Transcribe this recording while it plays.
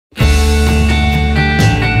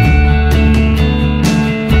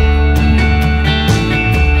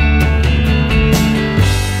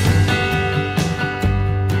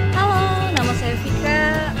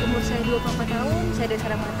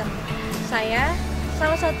saya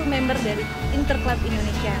salah satu member dari Interclub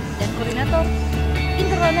Indonesia dan koordinator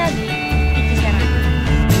Interlona di IKI Serang.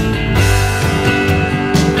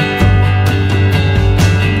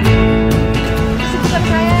 Kesibukan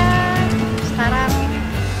saya sekarang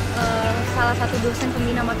salah satu dosen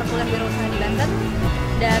pembina mata kuliah wirausaha di Banten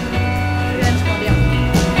dan freelance model.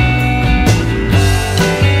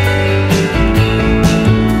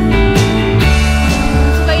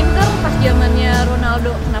 Suka Inter pas zamannya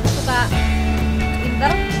Ronaldo. Kenapa suka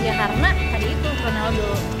Inter? Ya karena tadi itu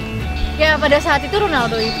Ronaldo. Ya pada saat itu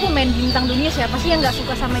Ronaldo itu pemain bintang dunia, siapa sih yang nggak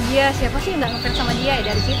suka sama dia, siapa sih yang nggak ngefans sama dia.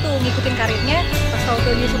 Ya dari situ ngikutin karirnya, pas tahu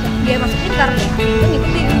dia suka dia masuk Inter ya, itu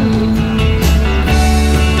ngikutin.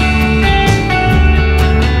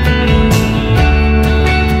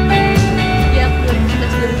 Ya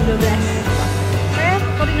 2011-2012 saya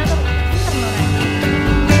koordinator Inter Nona.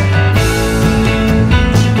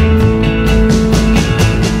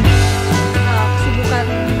 Kesibukan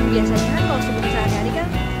biasanya kan kalau sibuk sehari-hari kan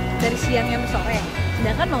dari siang sampai sore.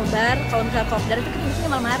 Sedangkan nobar, kalau misalnya kopdar itu kan biasanya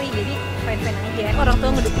malam hari, jadi fine-fine aja. Orang tua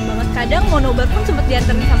ngedukung banget. Kadang mau nobar pun sempet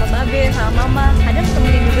dianterin sama babe, sama mama. Kadang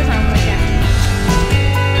temenin juga sama mereka.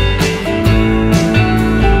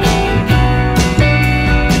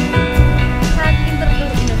 Saat Inter Tour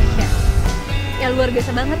Indonesia, ya luar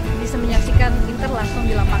biasa banget bisa menyaksikan Inter langsung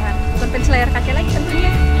di lapangan. Bukan fans layar kaca lagi tentunya.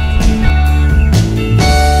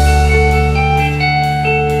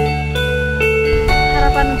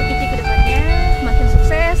 Harapan untuk Ici ke depannya makin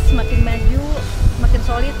sukses, makin maju, makin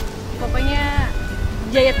solid. Pokoknya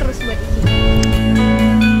jaya terus buat Ici.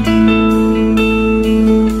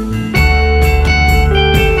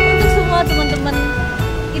 Untuk semua teman-teman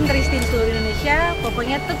Interisti di seluruh Indonesia,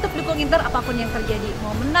 pokoknya tetap dukung Inter apapun yang terjadi.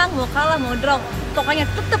 Mau menang, mau kalah, mau draw, pokoknya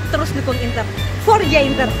tetap terus dukung Inter. Forja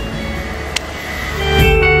Inter.